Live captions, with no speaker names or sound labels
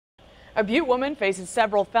A Butte woman faces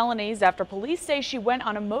several felonies after police say she went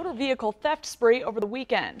on a motor vehicle theft spree over the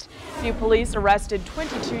weekend. Butte police arrested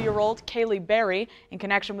 22-year-old Kaylee Berry in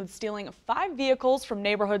connection with stealing 5 vehicles from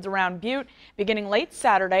neighborhoods around Butte beginning late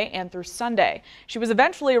Saturday and through Sunday. She was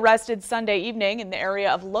eventually arrested Sunday evening in the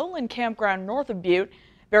area of Lowland Campground north of Butte.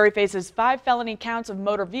 Berry faces 5 felony counts of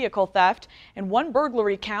motor vehicle theft and 1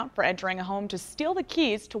 burglary count for entering a home to steal the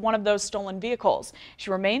keys to one of those stolen vehicles. She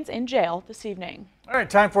remains in jail this evening. All right,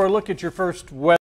 time for a look at your first weather.